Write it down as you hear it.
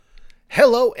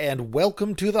Hello and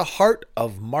welcome to the Heart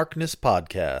of Markness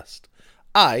podcast.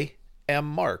 I am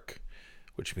Mark,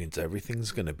 which means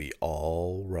everything's going to be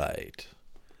all right.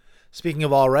 Speaking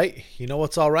of all right, you know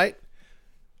what's all right?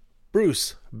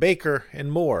 Bruce, Baker,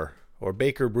 and Moore, or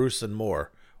Baker, Bruce, and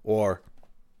Moore, or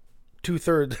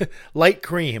two-thirds light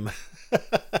cream.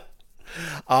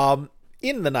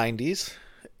 In the 90s,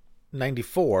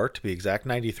 94 to be exact,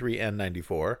 93 and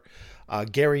 94,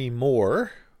 Gary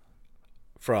Moore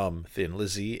from Thin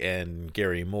Lizzy and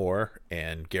Gary Moore,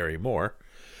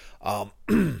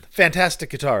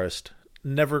 fantastic guitarist.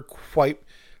 Never quite,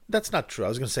 that's not true. I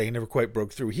was going to say he never quite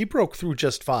broke through. He broke through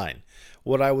just fine.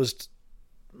 What I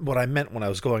meant when I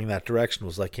was going in that direction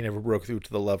was like he never broke through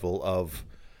to the level of,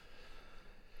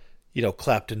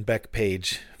 Clapton, Beck,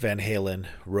 Page, Van Halen,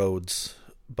 Rhodes,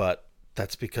 but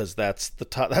that's because that's the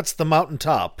top, that's the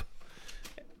mountaintop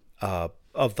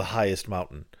of the highest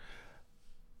mountain.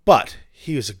 But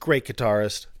he was a great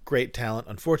guitarist, great talent.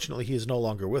 Unfortunately, he is no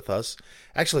longer with us.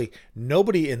 Actually,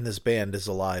 nobody in this band is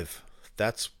alive.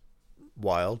 That's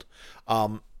wild.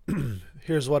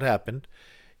 Here's what happened.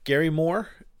 Gary Moore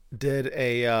did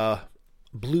a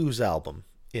blues album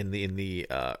in the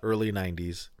early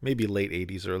 90s, maybe late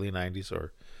 80s, early 90s,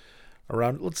 or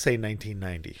around, let's say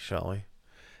 1990, shall we?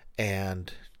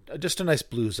 And just a nice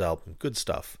blues album, good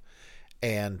stuff.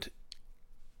 And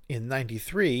in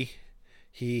 93,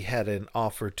 he had an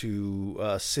offer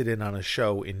to sit in on a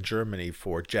show in Germany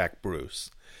for Jack Bruce,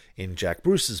 in Jack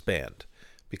Bruce's band,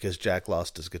 because Jack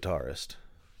lost his guitarist.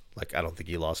 Like, I don't think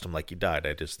he lost him like he died.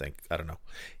 I just think, I don't know.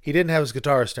 He didn't have his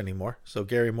guitarist anymore, so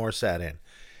Gary Moore sat in.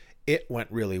 It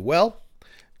went really well.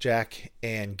 Jack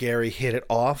and Gary hit it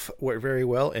off very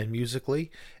well and musically,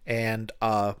 and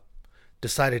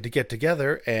decided to get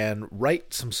together and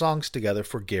write some songs together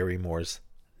for Gary Moore's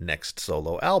next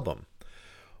solo album.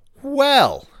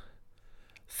 Well,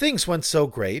 things went so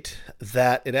great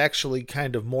that it actually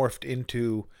kind of morphed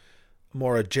into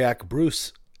more a Jack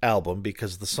Bruce album,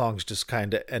 because the songs just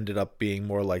kind of ended up being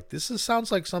more like,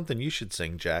 sounds like something you should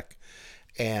sing, Jack.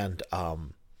 And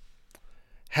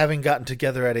having gotten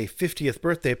together at a 50th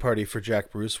birthday party for Jack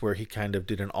Bruce, where he kind of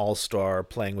did an all-star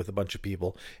playing with a bunch of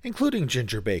people, including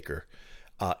Ginger Baker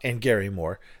and Gary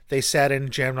Moore. They sat in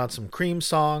and jammed on some Cream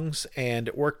songs, and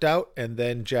it worked out. And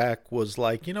then Jack was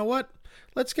like, you know what?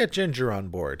 Let's get Ginger on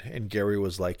board. And Gary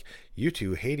was like, you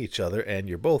two hate each other, and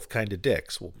you're both kind of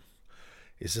dicks. Well,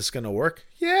 is this going to work?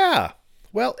 Yeah.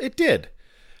 Well, it did.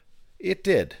 It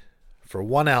did. For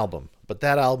one album. But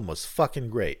that album was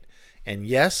fucking great. And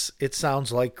yes, it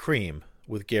sounds like Cream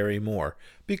with Gary Moore,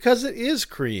 because it is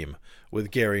Cream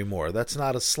with Gary Moore. That's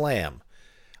not a slam.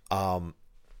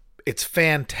 It's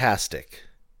fantastic.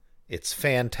 It's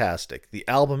fantastic. The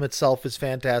album itself is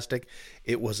fantastic.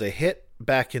 It was a hit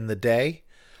back in the day.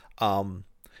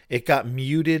 It got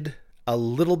muted a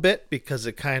little bit because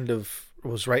it kind of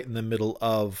was right in the middle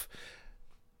of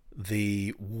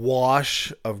the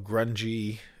wash of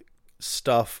grungy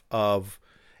stuff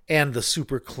and the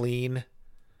super clean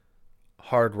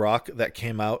hard rock that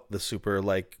came out, the super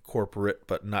like corporate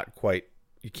but not quite,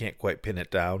 you can't quite pin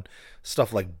it down.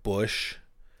 Stuff like Bush.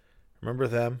 Remember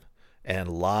them? And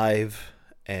Live,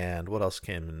 and what else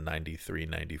came in 93,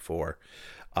 94?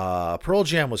 Pearl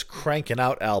Jam was cranking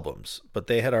out albums, but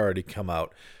they had already come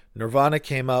out. Nirvana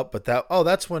came out, but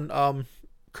that's when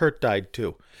Kurt died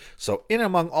too. So in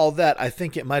among all that, I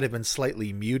think it might have been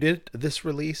slightly muted, this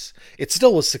release. It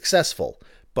still was successful,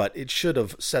 but it should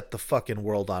have set the fucking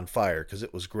world on fire, because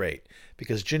it was great.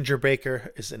 Because Ginger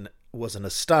Baker was an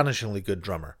astonishingly good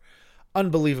drummer.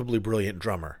 Unbelievably brilliant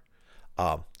drummer.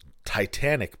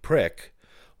 Titanic prick,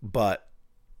 but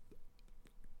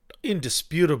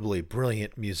indisputably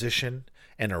brilliant musician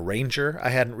and arranger. I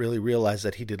hadn't really realized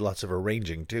that he did lots of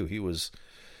arranging too. He was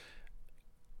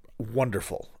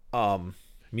wonderful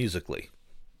musically.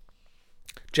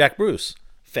 Jack Bruce,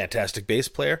 fantastic bass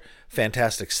player,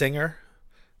 fantastic singer,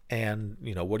 and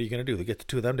what are you going to do? To get the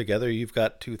two of them together, you've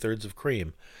got two-thirds of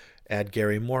Cream. Add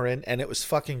Gary Moore in, and it was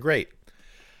fucking great.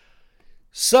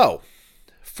 So,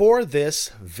 for this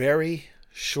very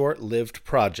short-lived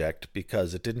project,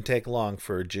 because it didn't take long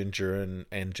for Ginger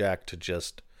and Jack to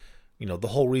just, the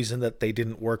whole reason that they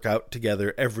didn't work out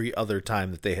together every other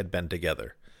time that they had been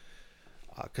together,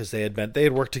 because they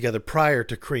had worked together prior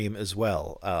to Cream as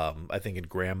well. I think in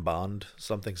Graham Bond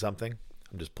something. I'm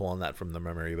just pulling that from the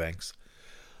memory banks.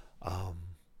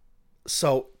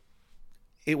 So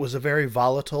it was a very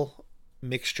volatile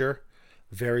mixture,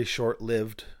 very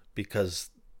short-lived, because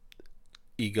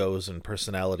egos and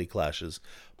personality clashes,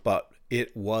 but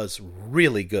it was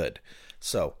really good.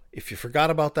 So if you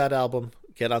forgot about that album,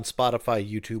 Get on Spotify,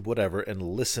 YouTube, whatever, and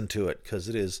listen to it, because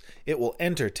it will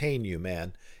entertain you,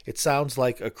 man. It sounds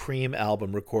like a Cream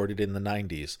album recorded in the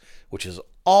 90s, which has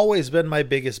always been my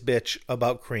biggest bitch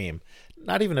about Cream.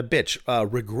 Not even a bitch,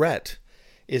 regret,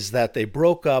 is that they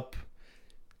broke up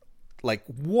like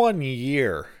 1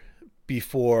 year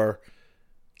before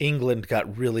England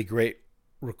got really great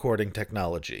recording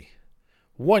technology.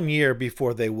 1 year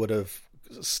before they would have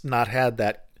not had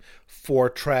that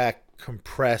 4-track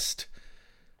compressed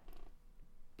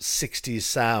 60s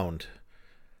sound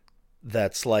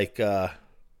that's like Minecraft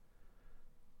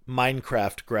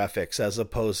graphics, as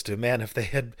opposed to, man, if they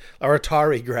had our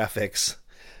Atari graphics,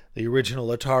 the original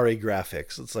Atari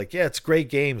graphics. It's like, yeah, it's great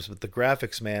games, but the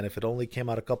graphics, man, if it only came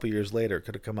out a couple years later, it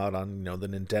could have come out on, the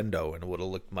Nintendo and it would have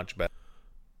looked much better.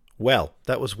 Well,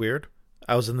 that was weird.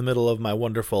 I was in the middle of my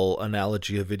wonderful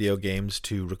analogy of video games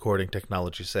to recording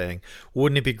technology, saying,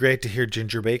 wouldn't it be great to hear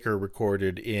Ginger Baker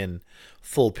recorded in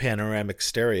full panoramic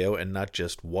stereo and not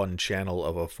just one channel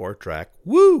of a 4-track?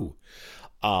 Woo!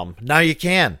 Now you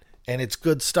can, and it's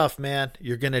good stuff, man.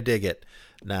 You're going to dig it.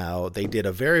 Now, they did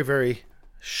a very, very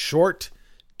short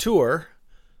tour.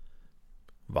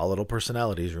 Volatile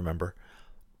personalities, remember.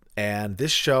 And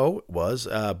this show was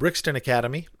Brixton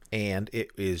Academy, and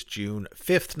it is June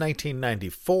 5th,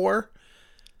 1994.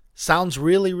 Sounds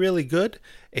really, really good.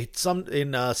 In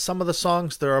some of the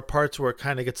songs, there are parts where it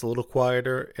kind of gets a little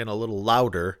quieter and a little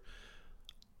louder.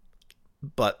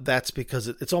 But that's because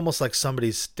it's almost like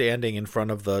somebody's standing in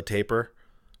front of the taper,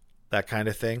 that kind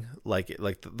of thing. Like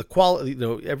the quality,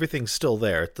 everything's still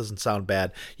there. It doesn't sound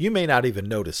bad. You may not even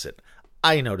notice it.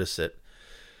 I notice it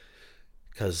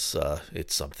because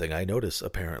it's something I notice,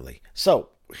 apparently.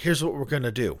 So here's what we're going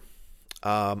to do.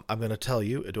 I'm going to tell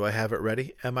you, do I have it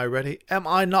ready? Am I ready? Am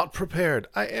I not prepared?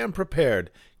 I am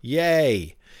prepared.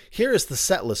 Yay. Here is the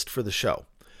set list for the show.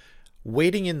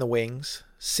 Waiting in the Wings,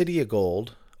 City of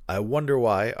Gold, I Wonder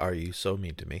Why Are You So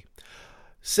Mean to Me,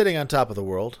 Sitting on Top of the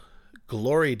World,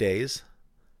 Glory Days,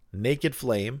 Naked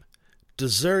Flame,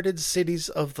 Deserted Cities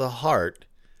of the Heart,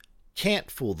 Can't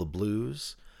Fool the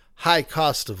Blues, High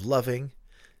Cost of Loving,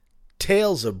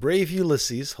 Tales of Brave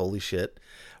Ulysses, holy shit,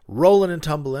 Rollin' and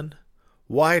Tumblin',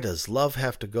 Why Does Love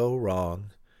Have to Go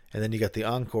Wrong? And then you got the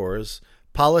encores,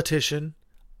 Politician,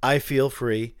 I Feel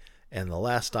Free, and the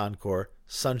last encore,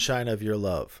 Sunshine of Your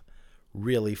Love.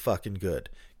 Really fucking good.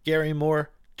 Gary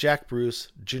Moore, Jack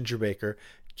Bruce, Ginger Baker.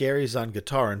 Gary's on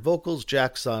guitar and vocals.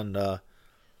 Jack's on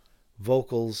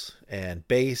vocals and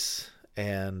bass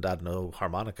and,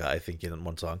 harmonica, I think, in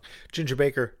one song. Ginger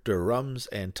Baker, drums,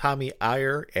 and Tommy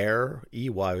Eyre,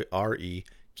 E-Y-R-E,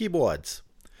 keyboards.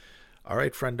 All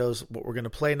right, friendos, what we're going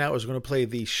to play now is we're going to play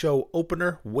the show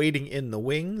opener, Waiting in the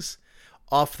Wings,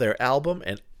 off their album.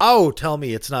 And, tell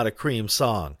me it's not a Cream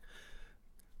song.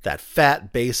 That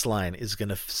fat bass line is going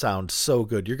to sound so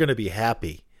good. You're going to be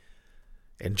happy.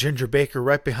 And Ginger Baker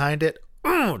right behind it.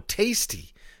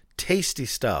 Tasty. Tasty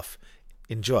stuff.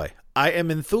 Enjoy. I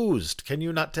am enthused. Can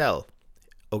you not tell?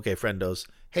 Okay, friendos.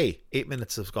 Hey, 8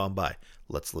 minutes have gone by.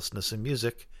 Let's listen to some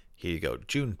music. Here you go.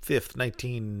 June 5th,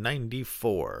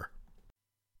 1994.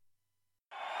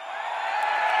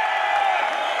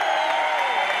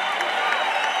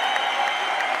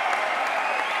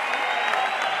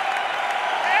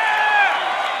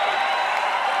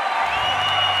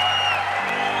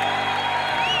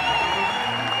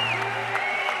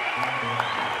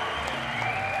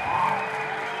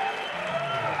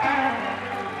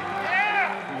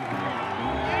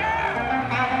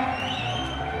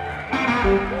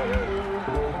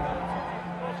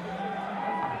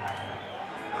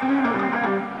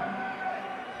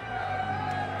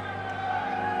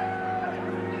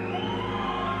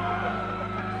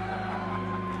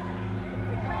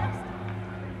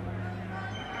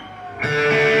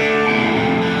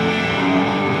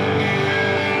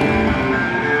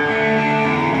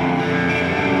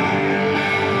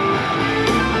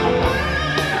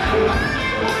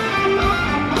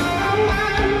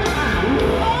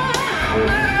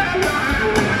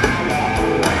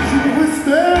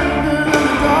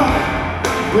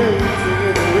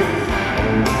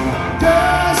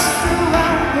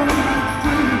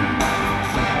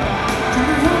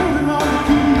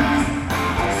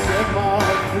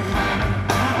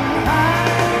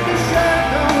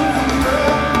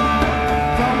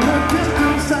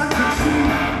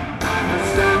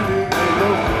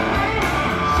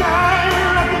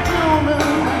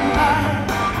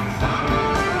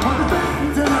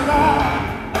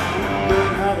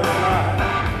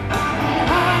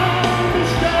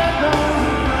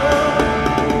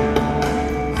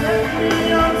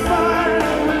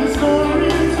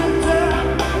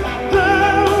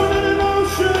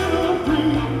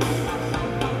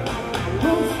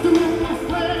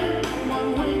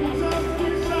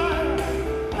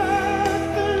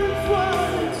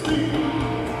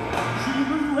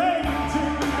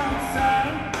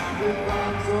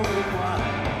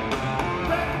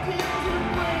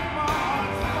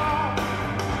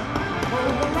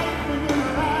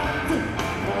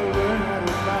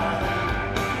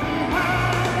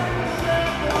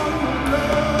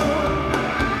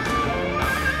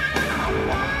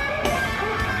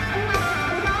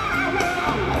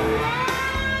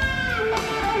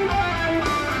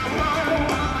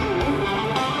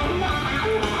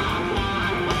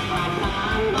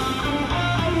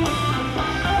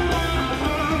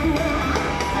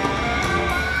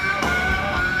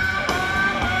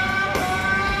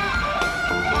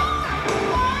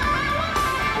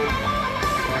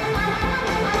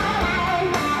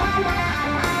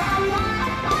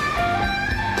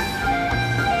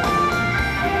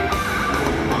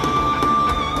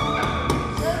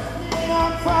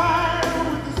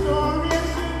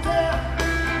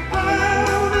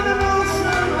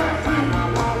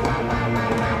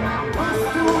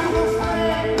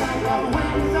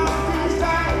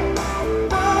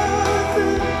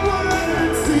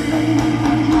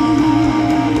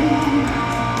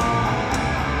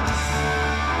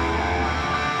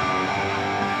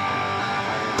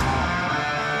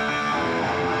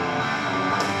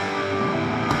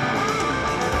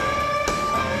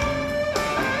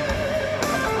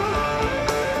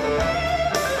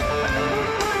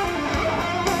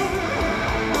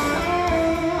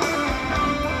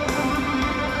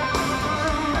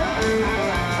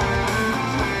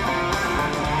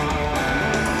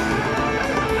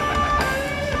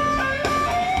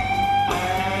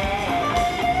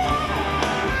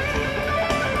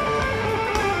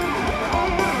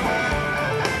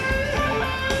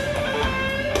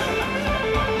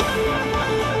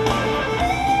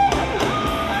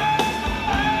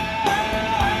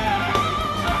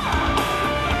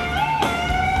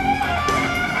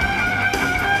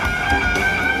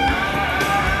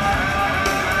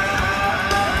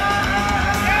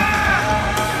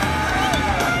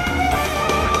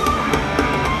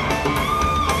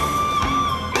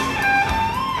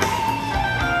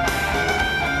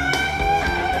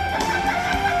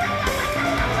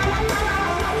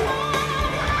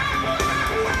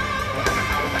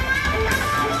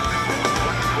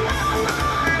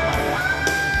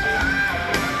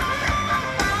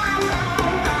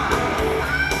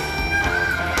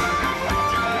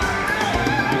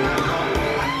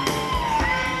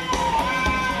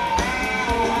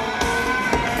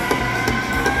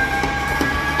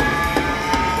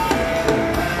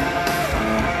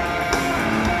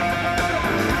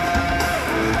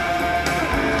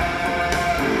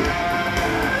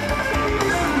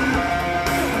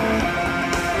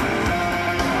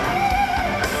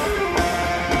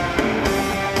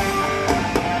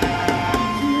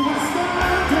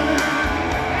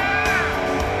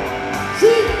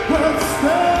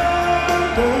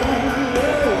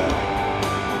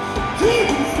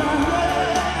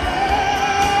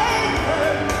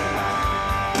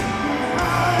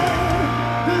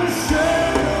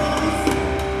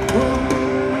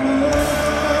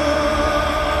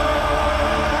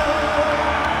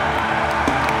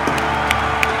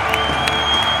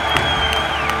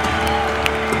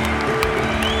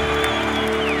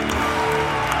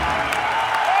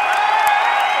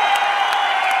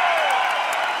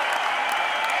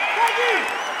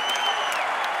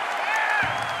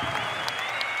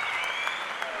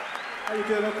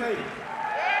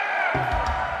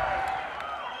 That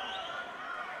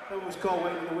one was called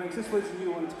Waiting in the Wings. This one's a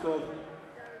new one. It's called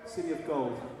City of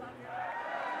Gold.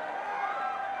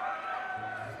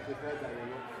 You've heard that one,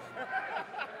 right?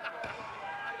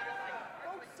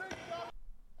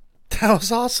 That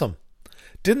was awesome.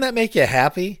 Didn't that make you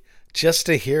happy just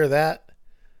to hear that?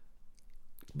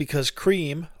 Because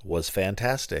Cream was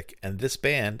fantastic, and this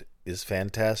band is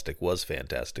fantastic, was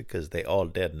fantastic, because they all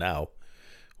dead now,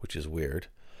 which is weird.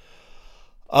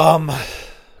 That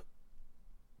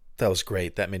was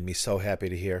great. That made me so happy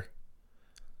to hear.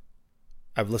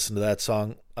 I've listened to that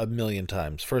song a million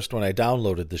times. First when I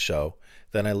downloaded the show,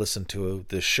 then I listened to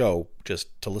the show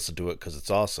just to listen to it because it's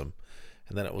awesome.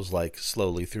 And then it was like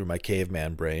slowly through my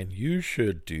caveman brain, you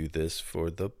should do this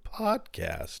for the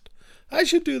podcast. I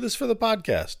should do this for the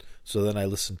podcast. So then I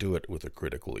listened to it with a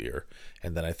critical ear.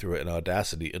 And then I threw it in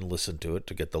Audacity and listened to it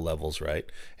to get the levels right.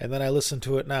 And then I listened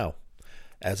to it now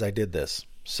as I did this.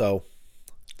 So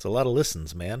it's a lot of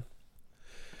listens, man.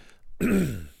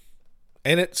 And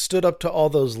it stood up to all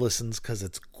those listens because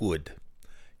it's good.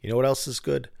 You know what else is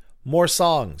good? More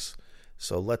songs.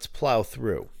 So let's plow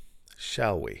through,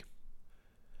 shall we?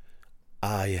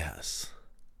 Ah, yes.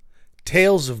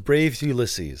 Tales of Brave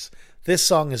Ulysses. This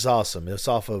song is awesome. It's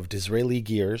off of Disraeli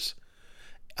Gears,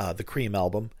 the Cream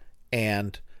album.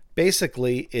 And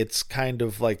basically, it's kind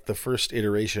of like the first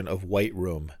iteration of White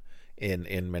Room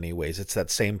in many ways. It's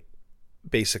that same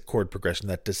basic chord progression,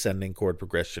 that descending chord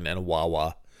progression, and a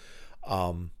wah-wah.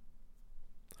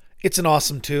 It's an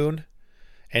awesome tune.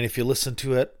 And if you listen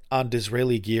to it on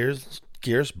Disraeli Gears,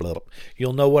 blah, blah,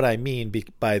 you'll know what I mean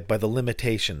by the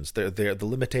limitations. They're the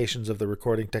limitations of the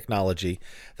recording technology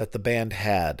that the band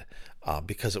had,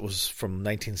 because it was from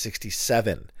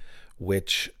 1967,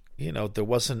 which, you know, there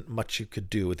wasn't much you could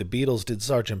do. The Beatles did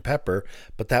Sgt. Pepper,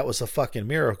 but that was a fucking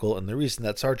miracle. And the reason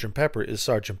that Sgt. Pepper is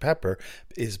Sgt. Pepper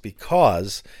is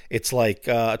because it's like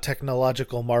a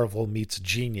technological marvel meets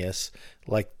genius,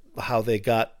 like how they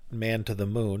got man to the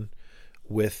moon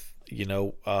with, you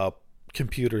know,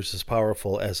 computers as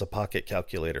powerful as a pocket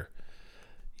calculator,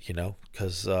 you know,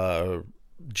 because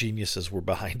geniuses were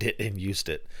behind it and used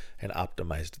it and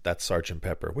optimized it. That's Sgt.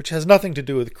 Pepper, which has nothing to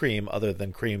do with Cream other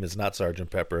than Cream is not Sgt.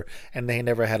 Pepper, and they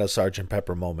never had a Sgt.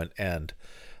 Pepper moment, and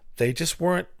they just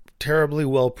weren't terribly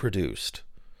well produced.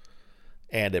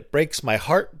 And it breaks my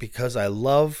heart because I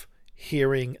love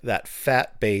hearing that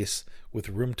fat bass with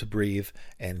Room to Breathe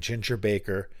and Ginger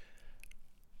Baker.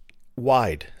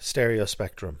 Wide stereo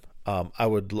spectrum. I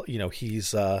would, you know,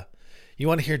 he's, you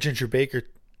want to hear Ginger Baker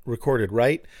recorded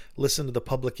right? Listen to the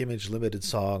Public Image Limited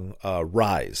song,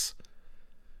 Rise,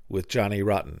 with Johnny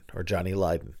Rotten or Johnny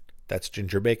Lydon. That's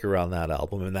Ginger Baker on that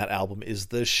album, and that album is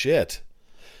the shit.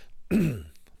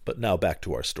 But now back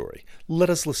to our story. Let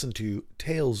us listen to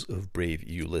Tales of Brave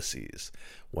Ulysses.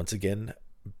 Once again,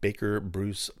 Baker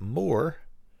Bruce Moore,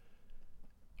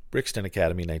 Brixton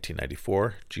Academy,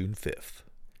 1994, June 5th.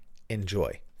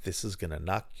 Enjoy. This is going to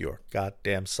knock your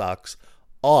goddamn socks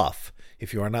off.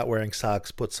 If you are not wearing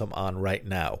socks, put some on right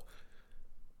now.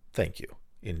 Thank you.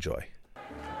 Enjoy.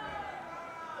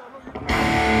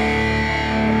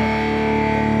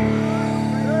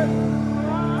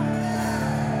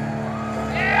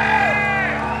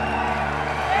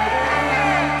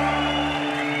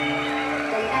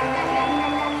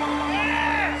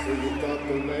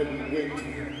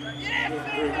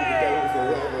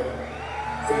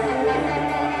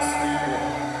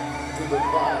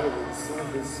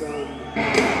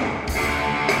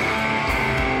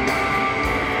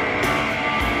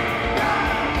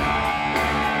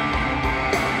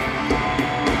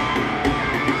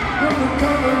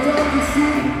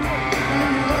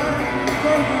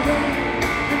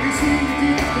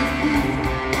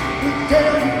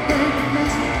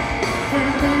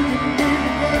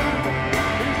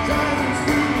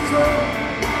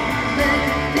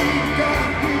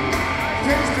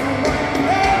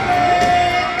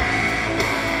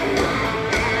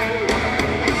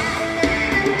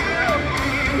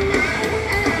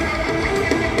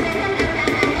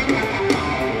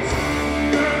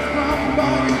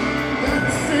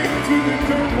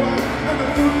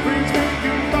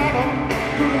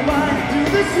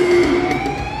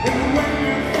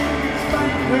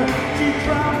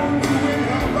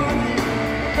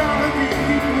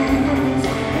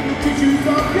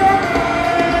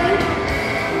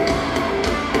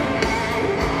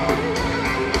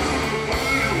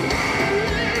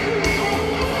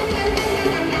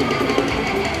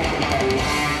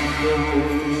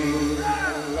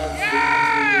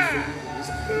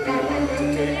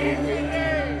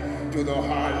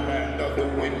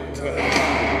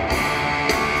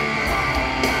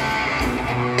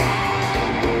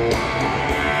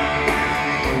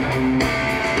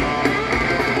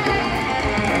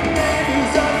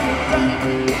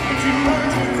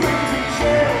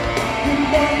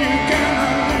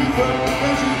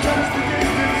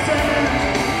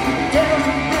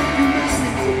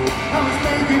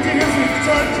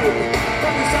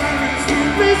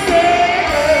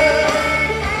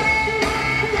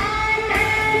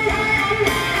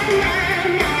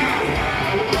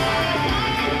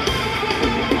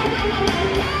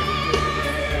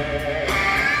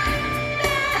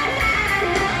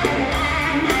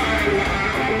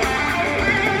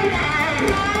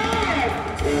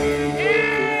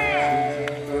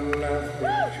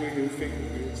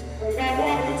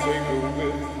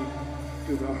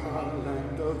 to the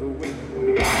heartland of the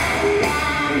wind.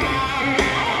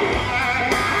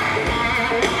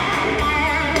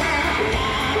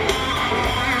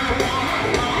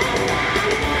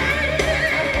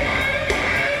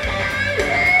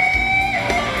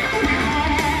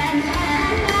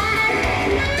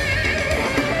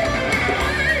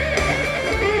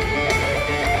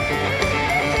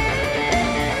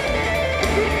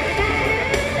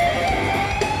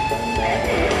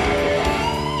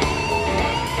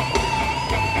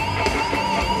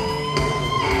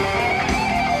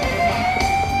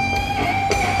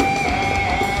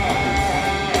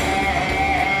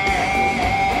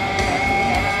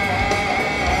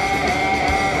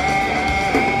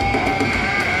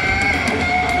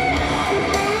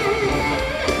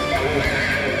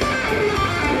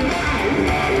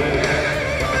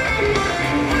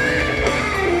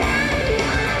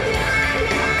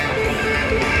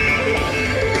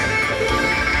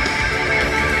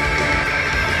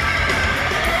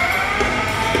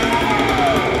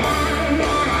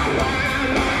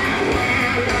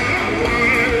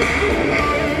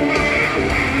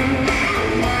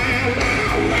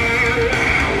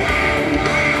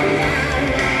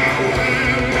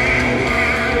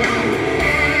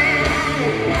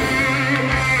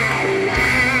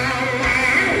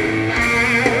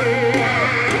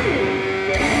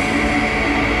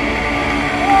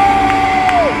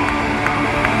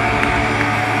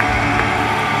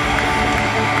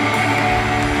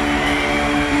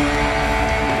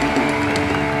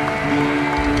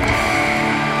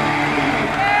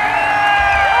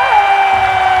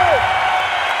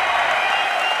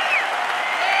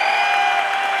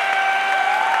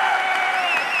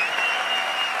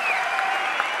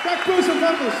 Cruise of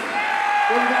numbers.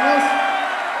 Anything else?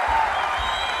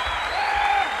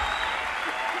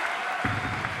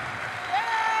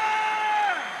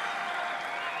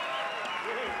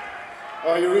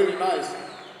 Oh, you're really nice.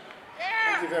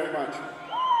 Thank you very much.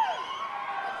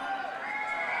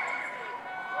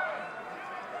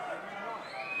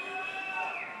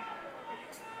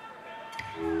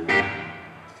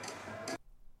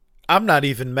 I'm not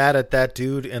even mad at that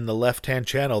dude in the left-hand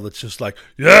channel that's just like,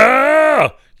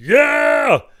 yeah,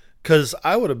 yeah, because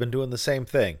I would have been doing the same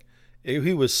thing.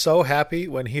 He was so happy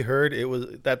when he heard it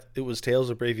was Tales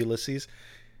of Brave Ulysses.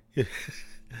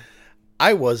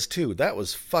 I was too. That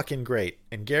was fucking great.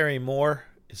 And Gary Moore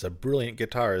is a brilliant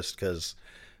guitarist because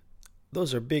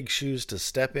those are big shoes to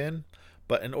step in.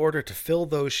 But in order to fill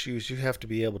those shoes, you have to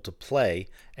be able to play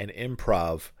and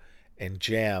improv and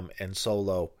jam and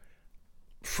solo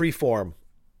freeform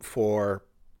for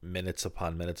minutes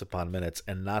upon minutes upon minutes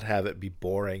and not have it be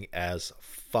boring as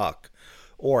fuck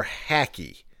or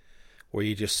hacky where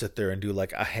you just sit there and do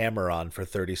like a hammer on for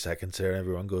 30 seconds there and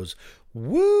everyone goes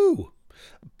woo.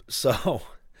 So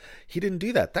he didn't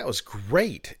do that. That was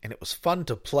great and it was fun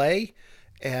to play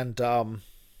and it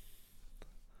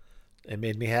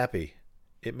made me happy.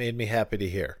 It made me happy to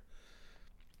hear.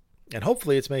 And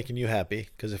hopefully it's making you happy,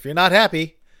 because if you're not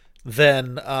happy,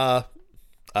 then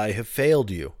I have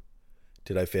failed you.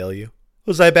 Did I fail you?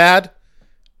 Was I bad?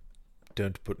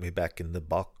 Don't put me back in the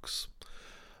box.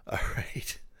 All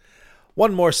right.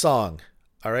 One more song.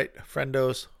 All right,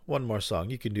 friendos, one more song.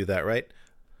 You can do that, right?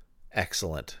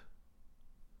 Excellent.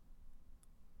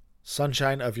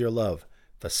 Sunshine of Your Love,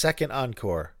 the second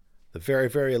encore, the very,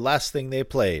 very last thing they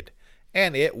played.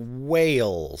 And it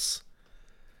wails.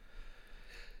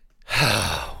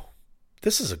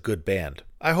 This is a good band.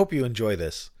 I hope you enjoy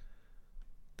this.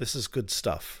 This is good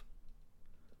stuff.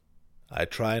 I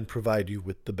try and provide you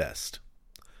with the best.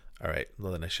 All right,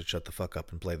 well then I should shut the fuck up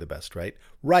and play the best, right?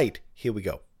 Right, here we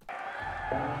go.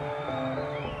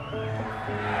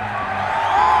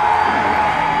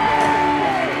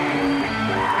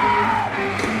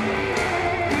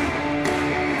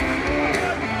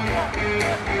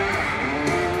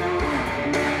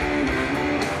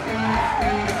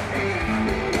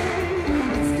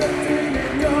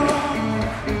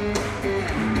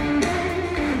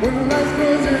 When the lights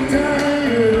goes in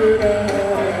tired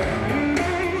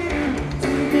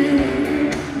to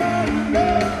give my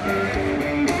love,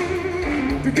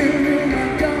 to give you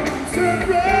my constant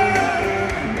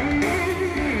love,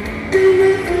 give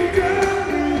me the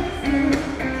darkness,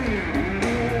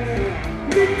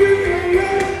 give me the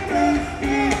darkness.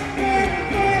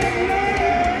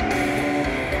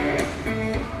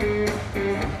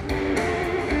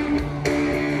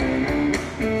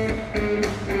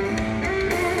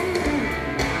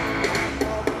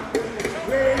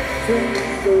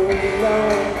 So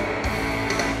long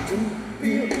to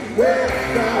be where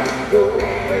I'm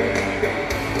going.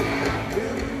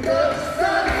 In the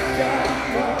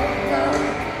sunshine of my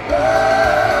love.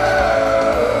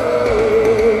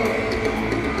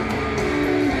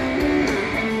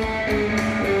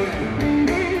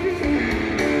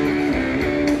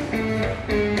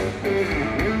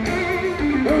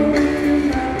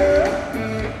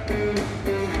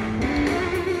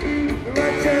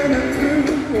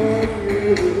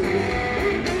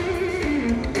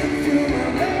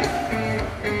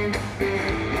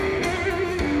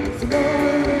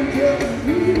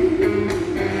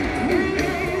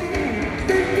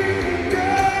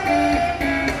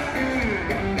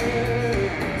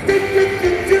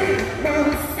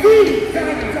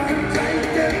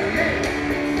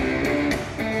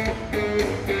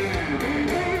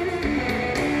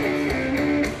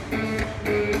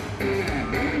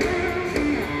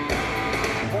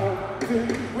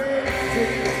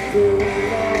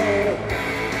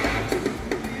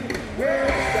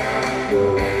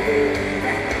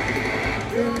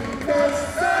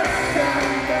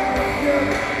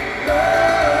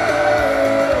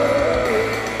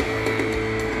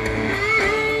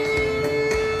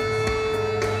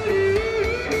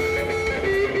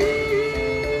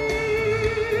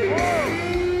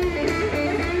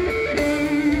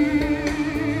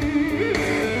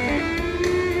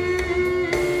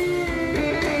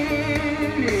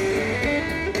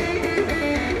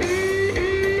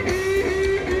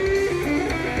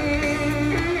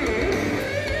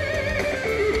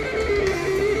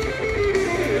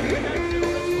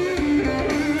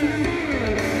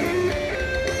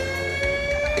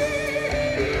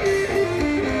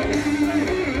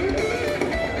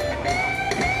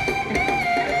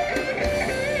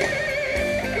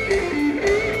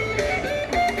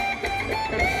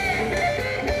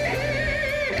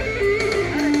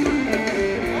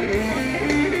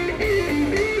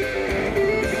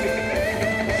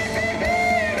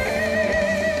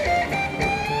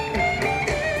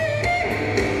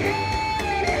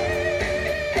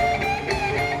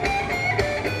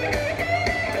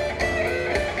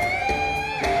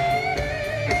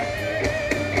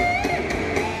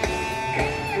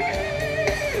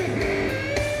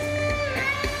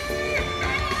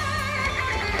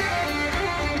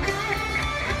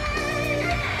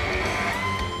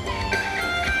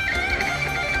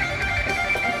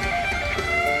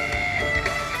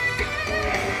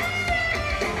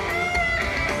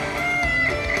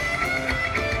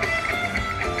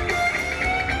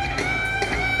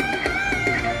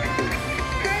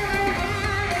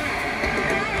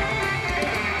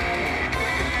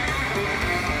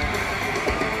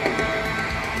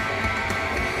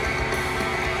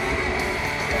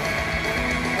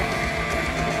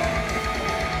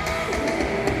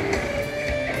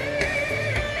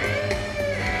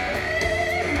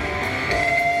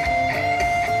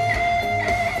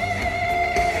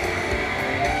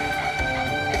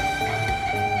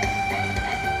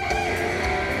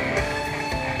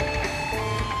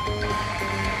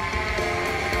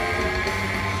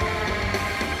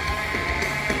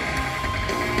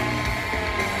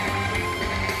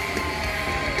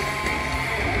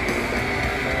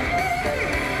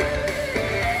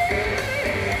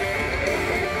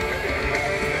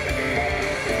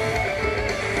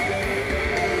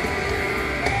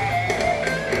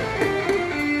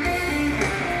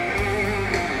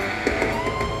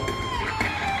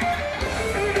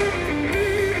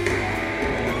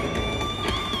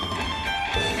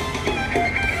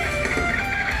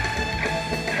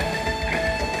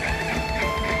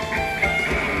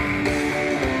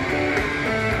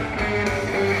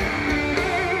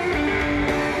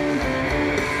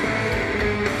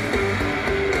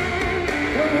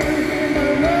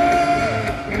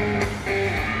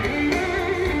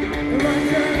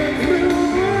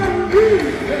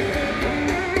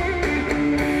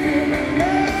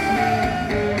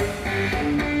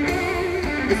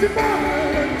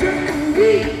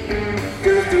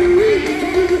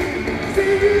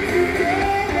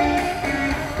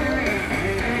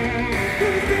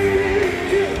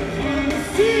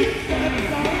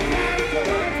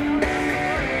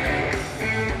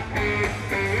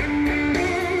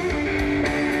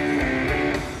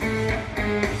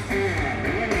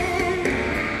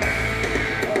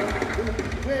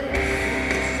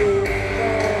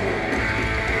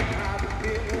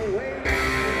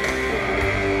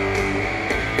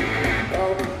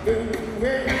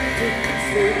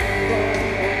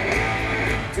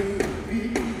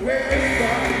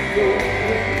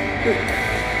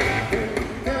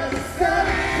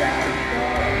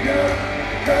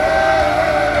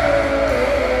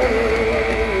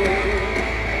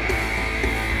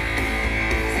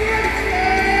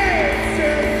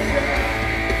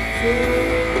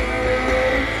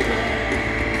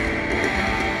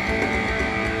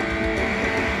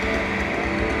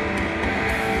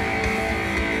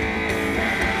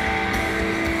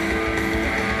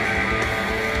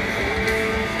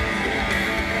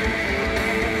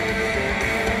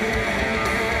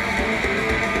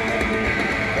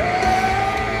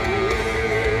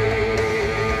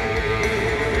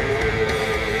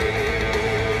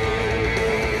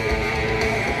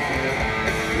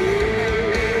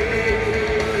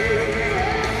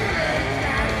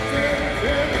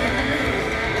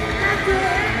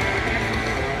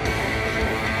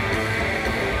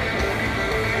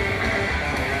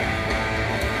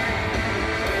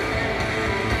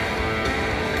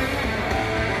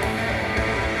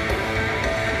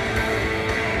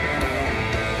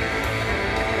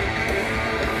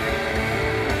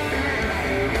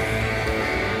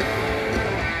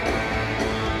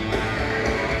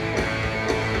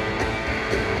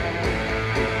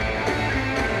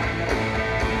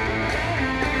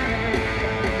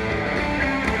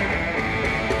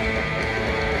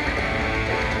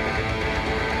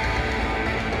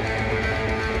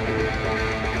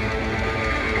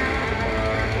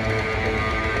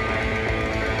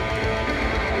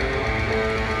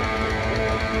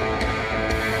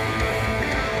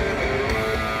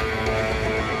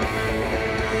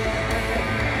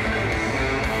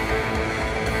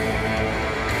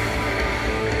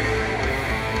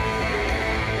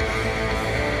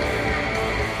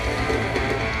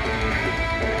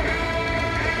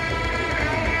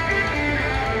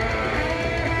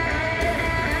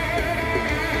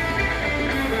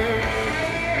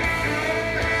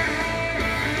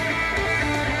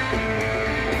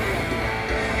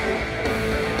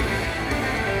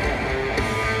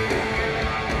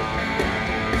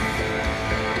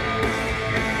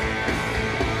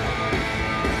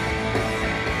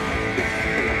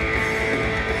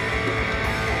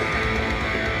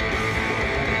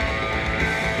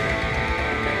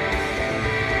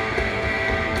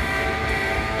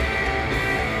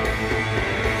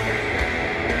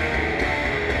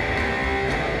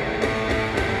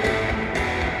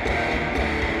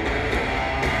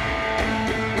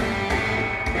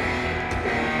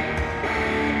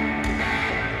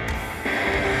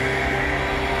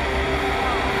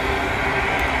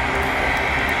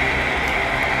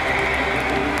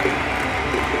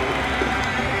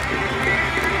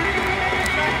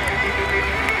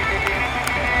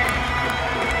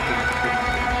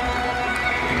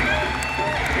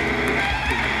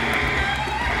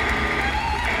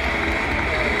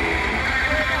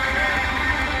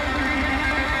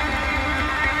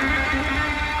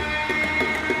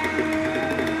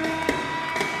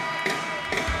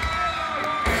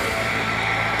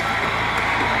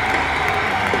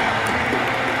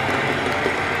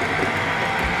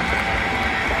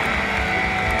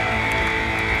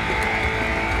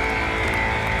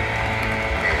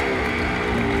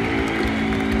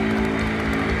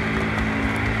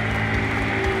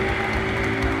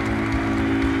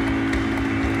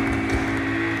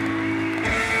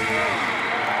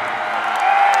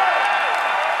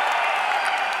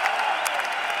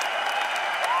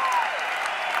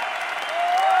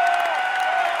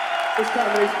 This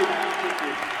combination, thank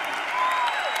you.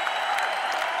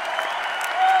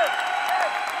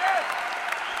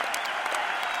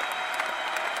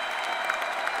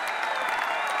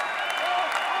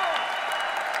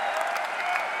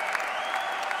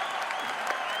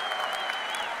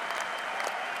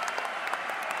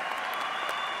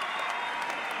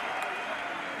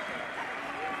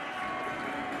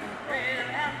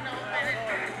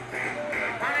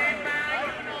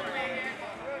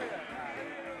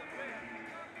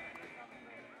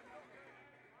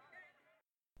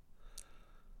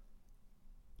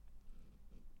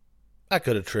 I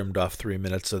could have trimmed off 3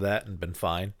 minutes of that and been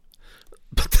fine.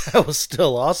 But That was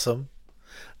still awesome.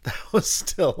 That was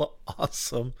still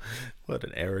awesome. What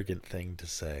an arrogant thing to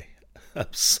say.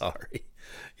 I'm sorry.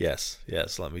 Yes,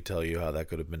 let me tell you how that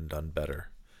could have been done better.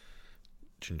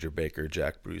 Ginger Baker,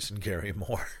 Jack Bruce, and Gary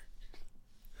Moore.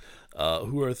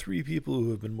 Who are 3 people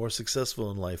who have been more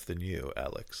successful in life than you,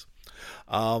 Alex.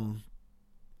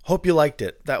 Hope you liked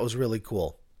it. That was really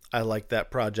cool. I like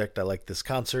that project. I like this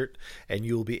concert. And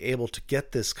you will be able to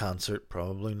get this concert,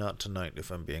 probably not tonight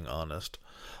if I'm being honest,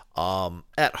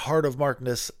 at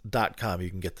heartofmarkness.com. You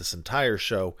can get this entire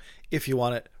show if you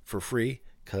want it for free,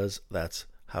 because that's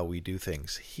how we do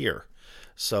things here.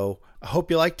 So I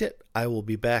hope you liked it. I will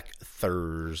be back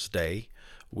Thursday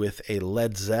with a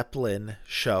Led Zeppelin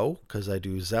show, because I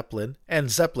do Zeppelin and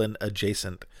Zeppelin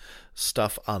adjacent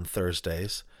stuff on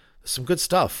Thursdays. Some good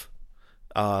stuff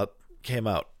came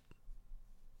out.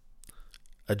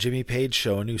 A Jimmy Page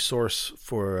show, a new source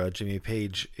for Jimmy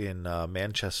Page in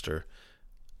Manchester,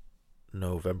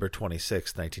 November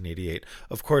 26, 1988.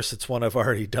 Of course, it's one I've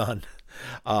already done.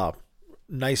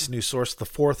 Nice new source, the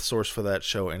 4th source for that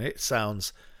show, and it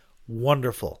sounds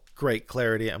wonderful. Great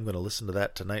clarity. I'm going to listen to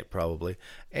that tonight probably.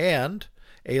 And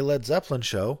a Led Zeppelin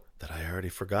show that I already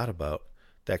forgot about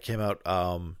that came out.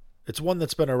 It's one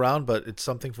that's been around, but it's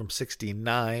something from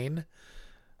 1969.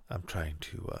 I'm trying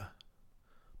to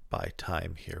buy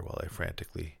time here while I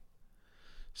frantically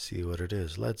see what it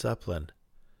is. Led Zeppelin.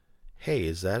 Hey,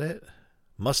 is that it?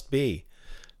 Must be.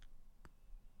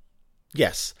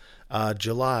 Yes.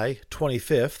 July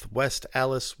 25th, West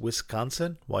Allis,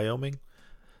 Wisconsin, Wyoming,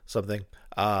 something.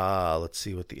 Let's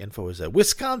see what the info is at.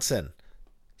 Wisconsin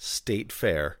State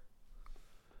Fair.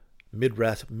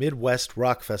 Midwest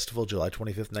Rock Festival, July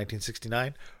 25th,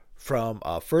 1969, from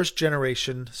first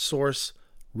generation source,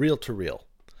 reel to reel.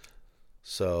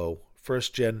 So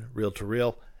first gen, reel to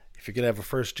reel. If you're going to have a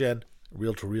first gen,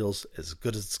 reel to reel's as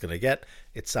good as it's going to get.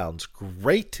 It sounds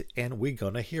great, and we're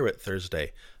going to hear it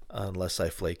Thursday, unless I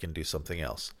flake and do something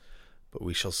else. But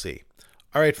we shall see.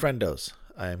 All right, friendos,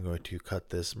 I am going to cut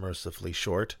this mercifully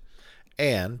short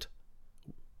and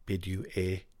bid you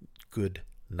a good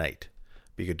night.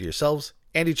 Be good to yourselves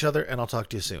and each other, and I'll talk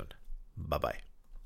to you soon. Bye-bye.